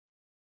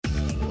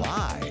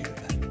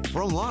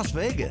from Las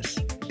Vegas,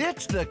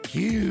 it's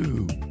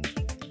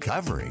theCUBE,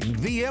 covering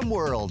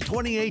VMworld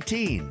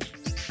 2018.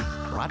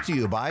 Brought to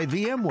you by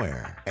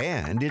VMware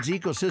and its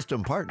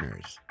ecosystem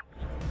partners.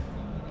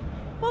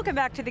 Welcome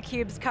back to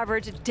theCUBE's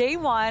coverage, day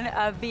one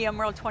of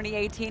VMworld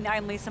 2018.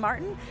 I'm Lisa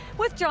Martin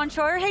with John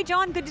Troyer. Hey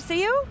John, good to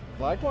see you.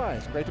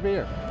 Likewise, great to be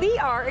here. We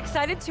are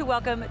excited to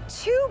welcome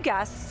two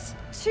guests,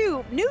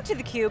 new to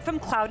theCUBE from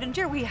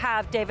CloudEndure. We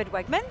have David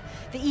Wegman,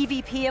 the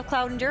EVP of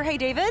CloudEndure. Hey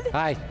David.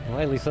 Hi,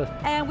 hi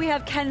Lisa. And we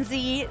have Ken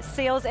Z,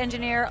 sales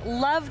engineer.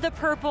 Love the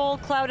purple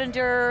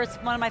CloudEndure, it's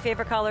one of my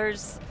favorite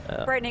colors,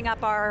 brightening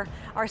up our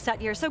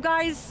set here. So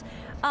guys,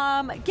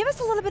 give us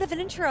a little bit of an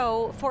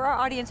intro for our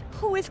audience.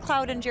 Who is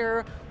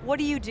CloudEndure? What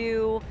do you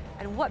do?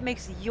 And what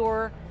makes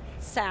your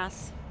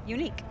SaaS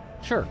unique?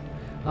 Sure.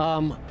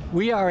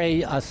 We are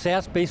a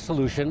SaaS-based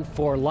solution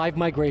for live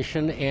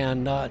migration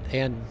and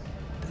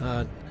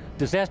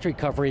disaster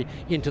recovery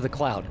into the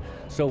cloud.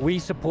 So we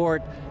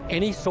support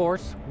any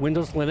source,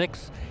 Windows,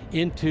 Linux,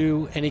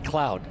 into any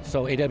cloud.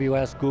 So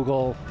AWS,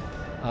 Google,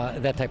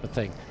 that type of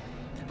thing.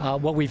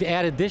 What we've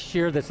added this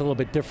year that's a little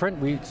bit different,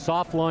 we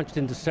soft launched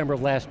in December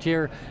of last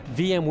year,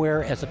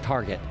 VMware as a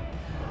target.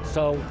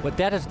 So what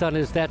that has done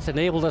is that's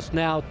enabled us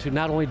now to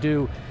not only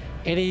do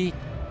any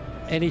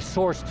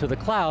source to the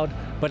cloud,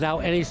 but now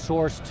any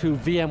source to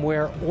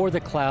VMware or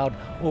the cloud,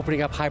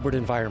 opening up hybrid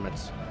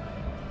environments.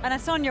 And I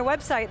saw on your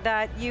website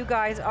that you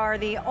guys are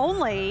the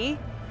only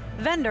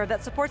vendor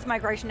that supports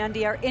migration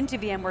NDR into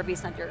VMware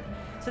vCenter.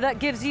 So that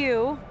gives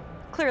you,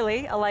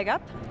 clearly, a leg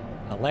up.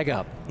 A leg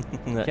up.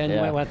 Ken, you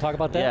might want to talk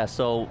about that? Yeah,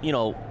 so,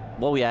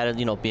 what we added,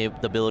 the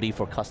ability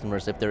for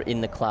customers, if they're in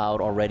the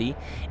cloud already,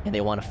 and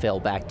they want to fail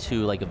back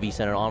to like a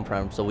vCenter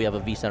on-prem, so we have a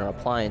vCenter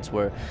appliance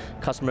where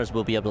customers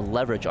will be able to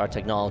leverage our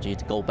technology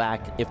to go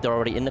back if they're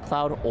already in the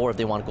cloud, or if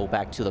they want to go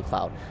back to the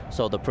cloud.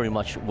 So they're pretty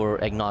much, we're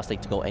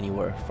agnostic to go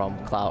anywhere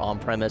from cloud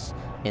on-premise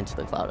into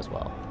the cloud as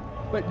well.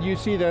 But you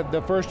see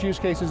the first use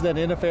cases then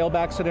in a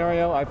failback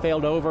scenario, I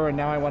failed over and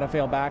now I want to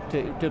fail back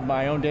to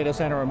my own data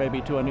center or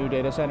maybe to a new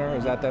data center.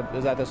 Is that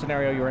the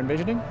scenario you're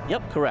envisioning?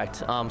 Yep,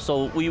 correct.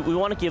 So we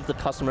want to give the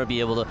customer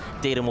be able to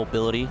data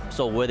mobility,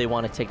 so where they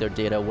want to take their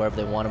data, wherever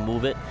they want to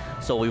move it.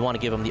 So we want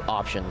to give them the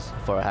options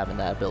for having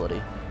that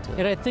ability.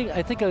 And I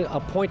think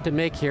a point to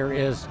make here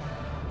is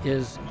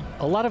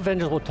a lot of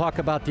vendors will talk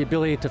about the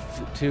ability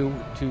to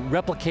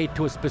replicate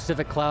to a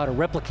specific cloud or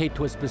replicate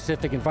to a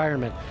specific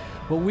environment.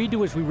 What we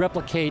do is we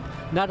replicate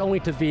not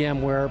only to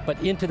VMware,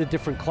 but into the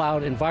different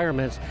cloud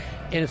environments,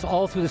 and it's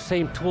all through the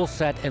same tool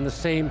set and the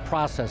same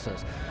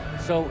processes.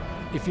 So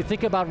if you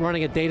think about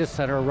running a data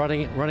center or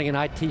running an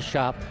IT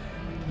shop,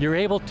 you're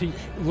able to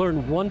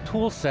learn one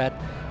tool set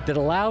that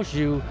allows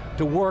you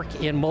to work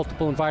in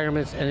multiple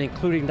environments and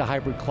including the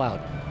hybrid cloud.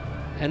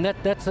 And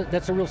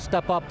that's a real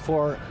step up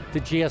for the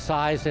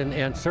GSIs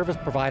and service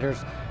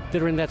providers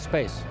that are in that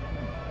space.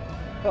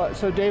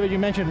 So David, you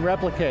mentioned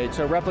replicate.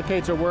 So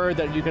replicate's a word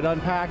that you could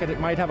unpack and it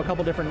might have a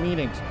couple different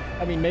meanings.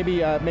 I mean,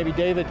 maybe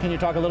David, can you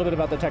talk a little bit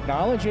about the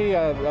technology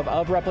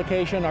of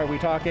replication? Are we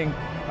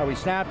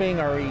snapping?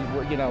 Are we,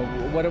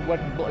 what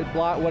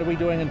are we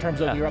doing in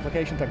terms of the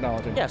replication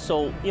technology? Yeah,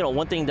 so,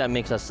 one thing that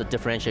makes us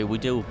differentiate, we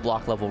do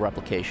block level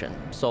replication.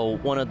 So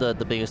one of the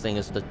biggest things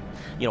is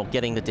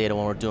getting the data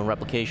when we're doing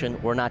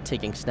replication. We're not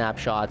taking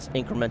snapshots,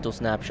 incremental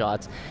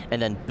snapshots,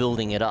 and then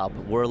building it up.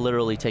 We're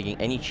literally taking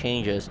any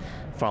changes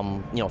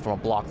from a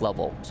block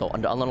level. So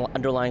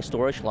underlying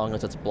storage, as long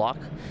as it's block,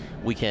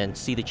 we can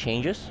see the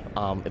changes.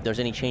 If there's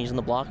any changes in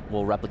the block,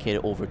 we'll replicate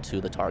it over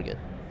to the target.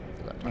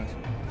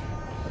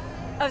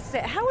 Nice.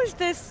 How is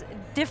this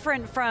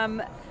different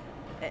from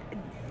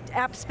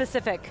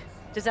app-specific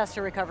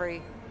disaster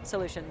recovery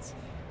solutions?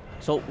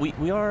 So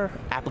we are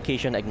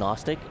application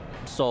agnostic.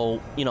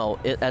 So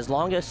as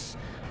long as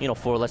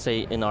for, let's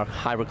say, in our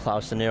hybrid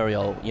cloud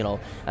scenario,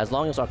 as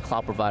long as our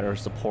cloud provider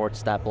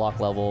supports that block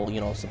level,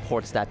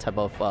 supports that type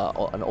of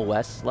an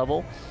OS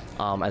level,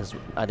 as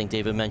I think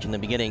David mentioned in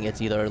the beginning,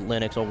 it's either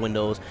Linux or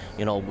Windows,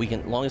 we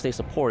can, as long as they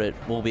support it,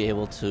 we'll be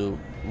able to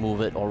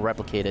move it or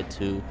replicate it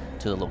to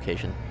the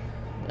location,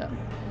 yeah.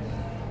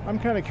 I'm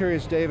kind of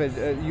curious,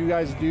 David, you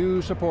guys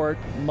do support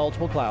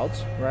multiple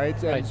clouds, right?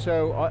 Right. And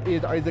so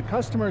are the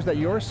customers that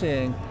you're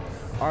seeing,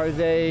 are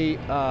they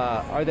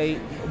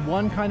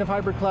one kind of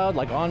hybrid cloud,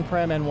 like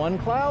on-prem and one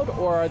cloud,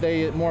 or are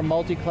they more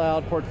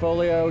multi-cloud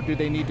portfolio? Do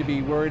they need to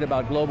be worried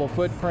about global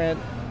footprint?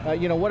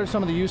 What are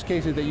some of the use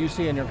cases that you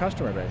see in your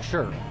customer base?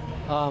 Sure.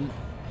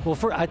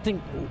 Well, I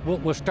think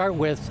we'll start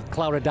with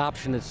cloud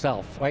adoption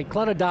itself, right?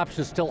 Cloud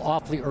adoption is still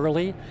awfully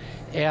early,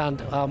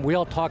 and we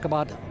all talk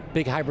about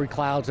big hybrid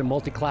clouds and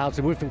multi-clouds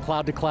and moving from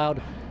cloud to cloud.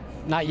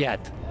 Not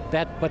yet.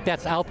 But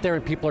that's out there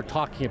and people are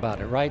talking about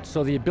it, right?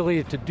 So the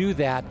ability to do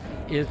that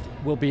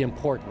will be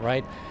important,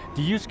 right?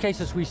 The use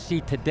cases we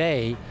see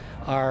today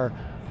are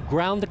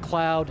ground the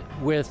cloud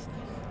with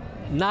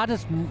not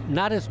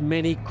as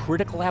many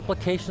critical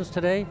applications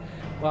today.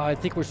 Well, I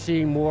think we're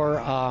seeing more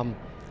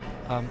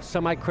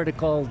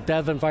semi-critical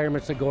dev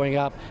environments are going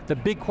up. The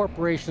big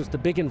corporations, the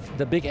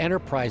big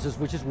enterprises,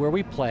 which is where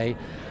we play,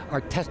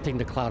 are testing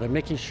the cloud and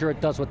making sure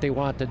it does what they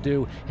want it to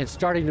do and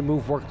starting to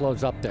move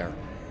workloads up there.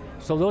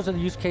 So those are the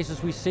use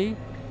cases we see.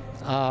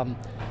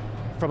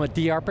 From a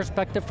DR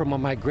perspective, from a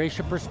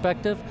migration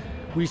perspective,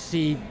 we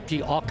see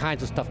all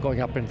kinds of stuff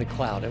going up into the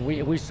cloud, and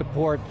we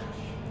support,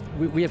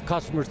 we have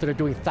customers that are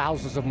doing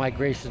thousands of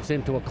migrations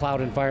into a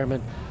cloud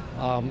environment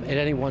at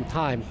any one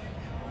time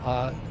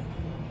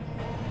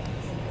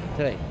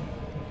today.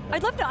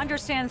 I'd love to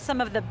understand some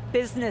of the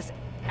business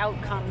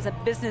outcomes, the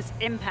business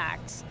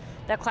impacts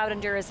that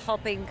CloudEndure is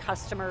helping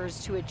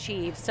customers to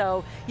achieve.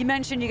 So you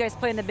mentioned you guys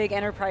play in the big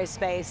enterprise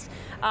space.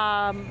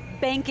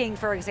 Banking,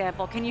 for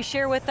example, can you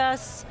share with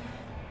us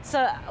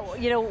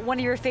one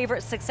of your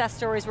favorite success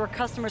stories where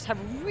customers have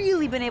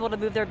really been able to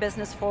move their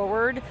business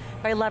forward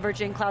by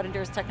leveraging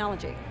CloudEndure's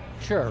technology?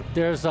 Sure,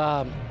 there's,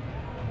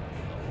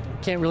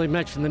 can't really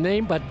mention the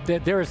name, but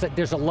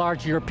there's a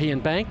large European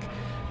bank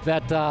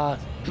that,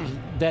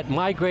 that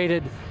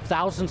migrated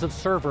thousands of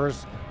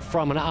servers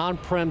from an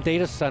on-prem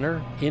data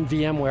center in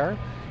VMware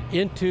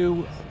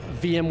into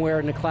VMware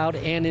in the cloud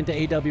and into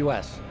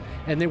AWS.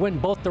 And they went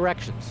in both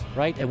directions,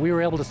 right? And we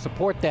were able to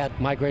support that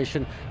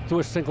migration through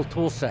a single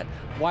tool set.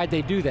 Why'd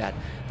they do that?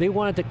 They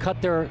wanted to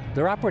cut their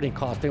operating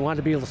costs. They wanted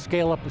to be able to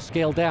scale up and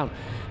scale down.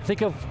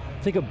 Think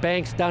of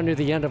banks down near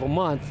the end of a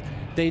month.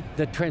 The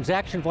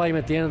transaction volume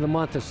at the end of the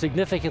month is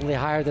significantly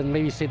higher than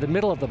maybe say the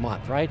middle of the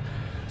month, right?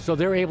 So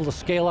they're able to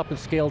scale up and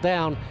scale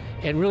down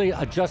and really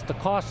adjust the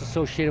costs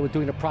associated with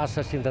doing the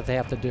processing that they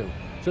have to do.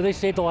 So they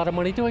saved a lot of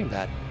money doing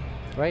that,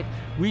 right?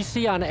 We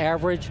see on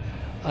average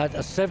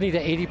a 70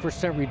 to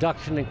 80%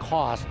 reduction in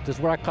cost, this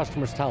is what our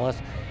customers tell us,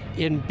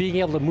 in being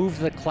able to move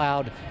to the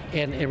cloud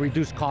and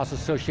reduce costs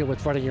associated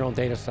with running your own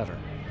data center.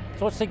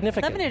 So it's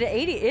significant. 70 to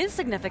 80 is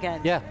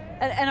significant. Yeah.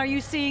 And are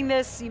you seeing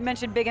this, you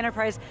mentioned big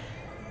enterprise,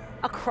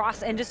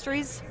 across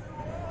industries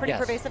pretty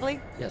pervasively?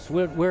 Yes,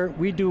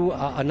 we do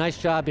a nice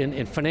job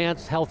in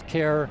finance,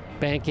 healthcare,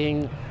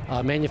 banking,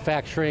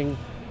 manufacturing.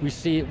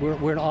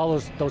 We're in all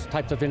those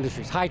types of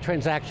industries. High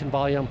transaction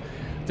volume,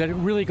 that are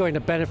really going to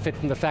benefit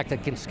from the fact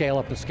that it can scale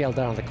up and scale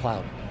down on the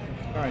cloud.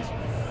 All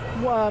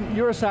right. Well,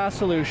 you're a SaaS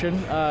solution,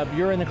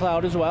 you're in the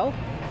cloud as well.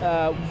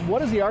 What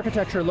does the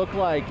architecture look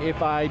like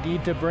if I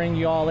need to bring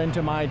you all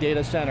into my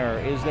data center?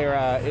 Is there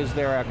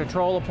a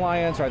control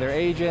appliance? Are there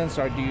agents?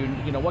 Or do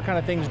what kind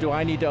of things do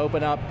I need to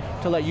open up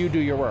to let you do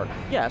your work?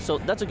 Yeah, so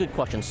that's a good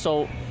question.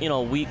 So,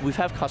 we've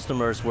had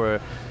customers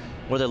where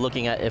they're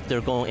looking at if they're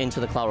going into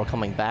the cloud or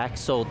coming back.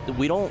 So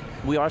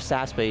we are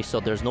SaaS based, so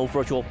there's no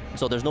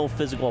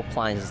physical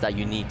appliances that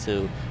you need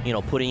to,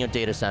 put in your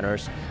data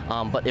centers.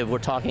 But if we're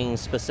talking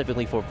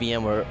specifically for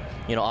VMware,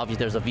 obviously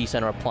there's a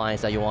vCenter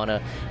appliance that you want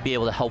to be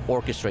able to help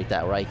orchestrate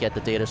that, right? Get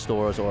the data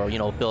stores or,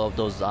 build up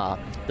those,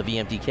 the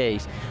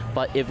VMDKs.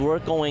 But if we're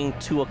going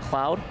to a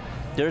cloud,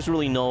 there's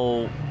really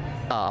no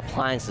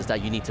appliances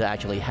that you need to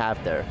actually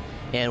have there.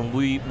 And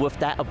with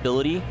that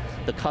ability,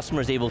 the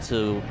customer is able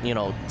to,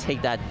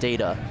 take that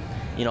data,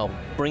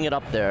 bring it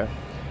up there,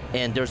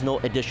 and there's no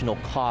additional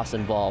cost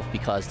involved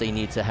because they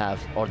need to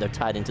have, or they're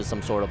tied into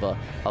some sort of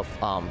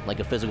like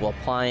a physical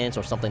appliance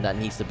or something that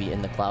needs to be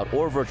in the cloud,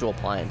 or virtual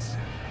appliance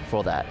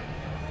for that,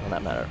 on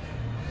that matter.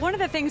 One of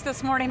the things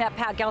this morning that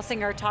Pat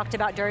Gelsinger talked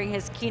about during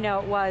his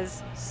keynote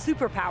was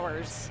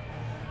superpowers,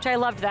 which I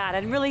loved that,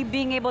 and really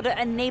being able to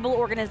enable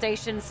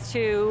organizations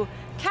to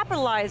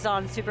capitalize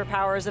on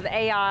superpowers of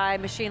AI,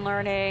 machine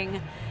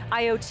learning,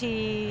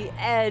 IoT,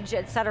 edge,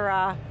 et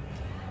cetera.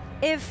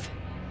 If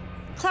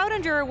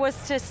CloudEndure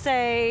was to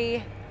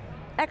say,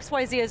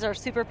 XYZ is our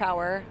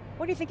superpower,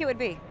 what do you think it would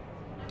be?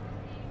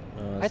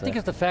 I think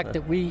it's the fact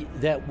that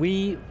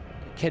we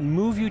can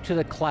move you to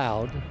the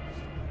cloud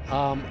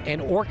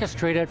and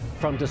orchestrate it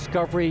from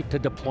discovery to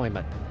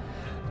deployment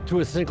to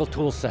a single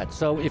tool set.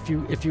 So if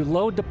you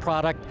load the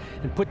product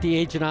and put the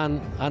agent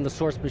on the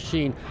source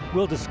machine,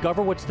 we'll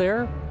discover what's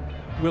there,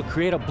 we'll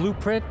create a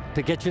blueprint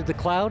to get you to the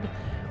cloud,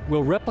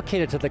 we'll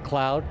replicate it to the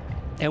cloud,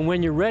 and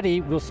when you're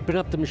ready, we'll spin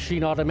up the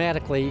machine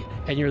automatically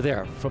and you're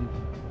there, from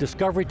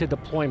discovery to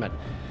deployment.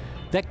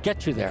 That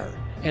gets you there.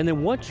 And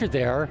then once you're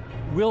there,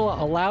 we'll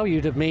allow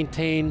you to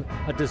maintain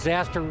a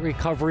disaster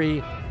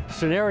recovery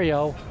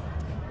scenario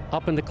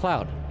up in the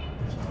cloud.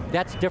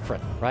 That's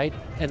different, right?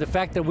 And the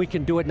fact that we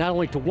can do it not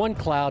only to one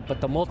cloud,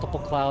 but to multiple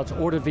clouds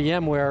or to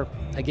VMware,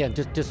 again,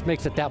 just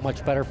makes it that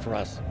much better for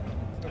us.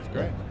 That's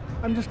great.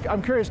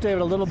 I'm curious,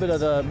 David, a little bit of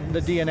the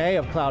DNA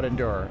of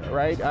CloudEndure,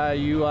 right?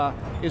 You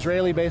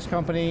Israeli-based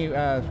company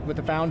with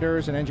the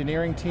founders and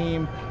engineering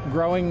team,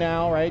 growing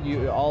now, right?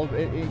 You all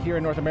here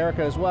in North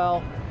America as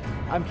well.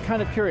 I'm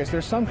kind of curious.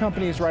 There's some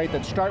companies, right,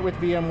 that start with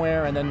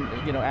VMware and then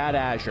add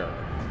Azure.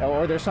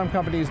 Or there's some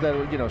companies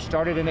that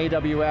started in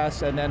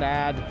AWS and then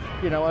add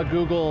a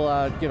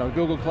Google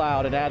Google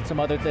Cloud and add some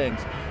other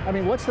things. I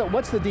mean, what's the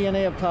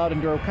DNA of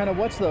CloudEndure? Kind of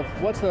what's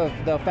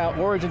the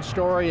origin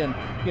story, and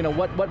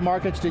what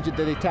markets did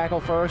they tackle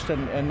first,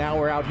 and now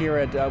we're out here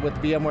with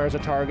VMware as a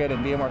target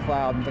and VMware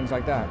Cloud and things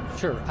like that.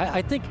 Sure,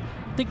 I think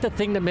think the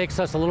thing that makes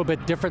us a little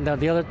bit different than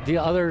the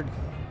other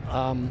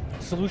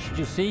solutions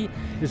you see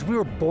is we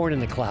were born in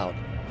the cloud,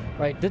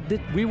 right?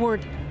 We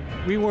weren't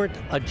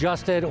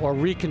adjusted or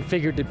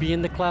reconfigured to be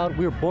in the cloud.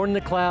 We were born in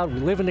the cloud,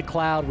 we live in the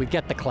cloud, we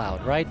get the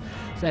cloud, right?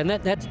 And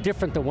that's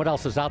different than what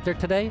else is out there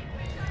today.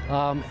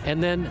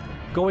 And then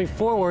going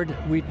forward,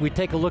 we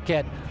take a look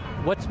at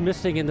what's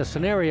missing in the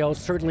scenario.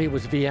 Certainly it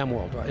was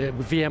VMworld,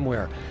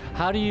 VMware.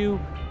 How do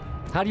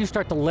you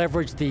start to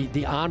leverage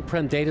the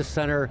on-prem data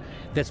center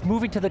that's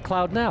moving to the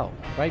cloud now,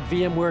 right?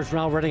 VMware is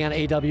now running on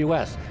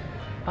AWS.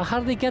 How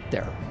do they get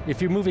there?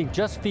 If you're moving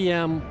just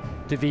VM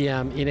to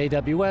VM in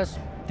AWS,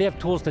 they have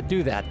tools to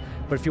do that.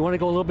 But if you want to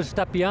go a little bit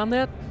step beyond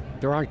that,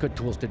 there aren't good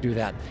tools to do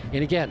that.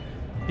 And again,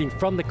 being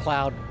from the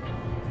cloud,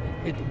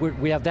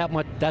 we have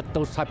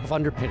those type of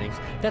underpinnings.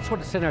 That's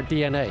what's in our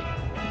DNA.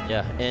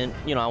 Yeah, and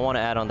I want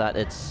to add on that,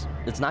 it's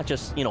not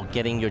just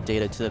getting your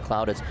data to the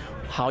cloud, it's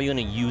how you're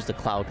going to use the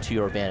cloud to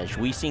your advantage.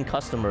 We've seen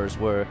customers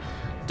where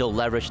they'll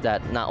leverage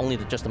that, not only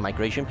just the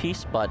migration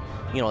piece, but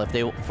if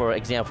they, for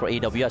example, for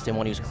AWS, they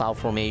want to use cloud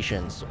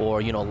formations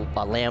or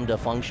Lambda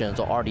functions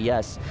or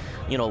RDS,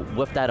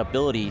 with that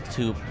ability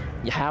to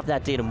have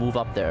that data move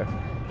up there,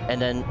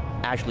 and then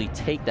actually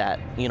take that,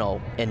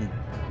 and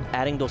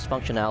adding those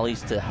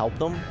functionalities to help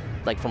them,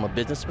 like from a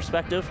business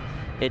perspective,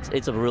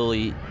 it's a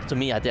really, to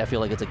me, I feel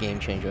like it's a game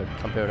changer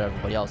compared to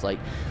everybody else. Like,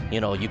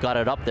 you got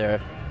it up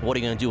there, what are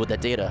you going to do with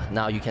that data?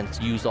 Now you can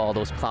use all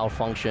those cloud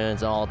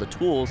functions and all the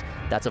tools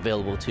that's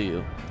available to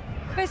you.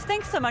 Guys,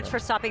 thanks so much for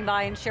stopping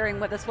by and sharing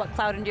with us what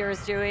CloudEndure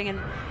is doing and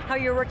how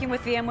you're working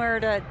with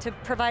VMware to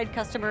provide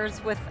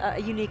customers with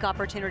a unique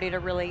opportunity to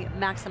really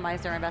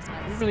maximize their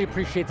investments. We really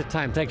appreciate the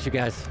time. Thanks, you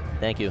guys.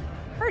 Thank you.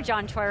 For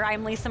John Troyer,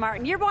 I'm Lisa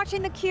Martin. You're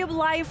watching theCUBE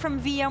live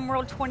from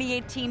VMworld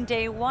 2018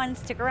 Day 1.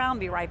 Stick around,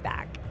 be right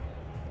back.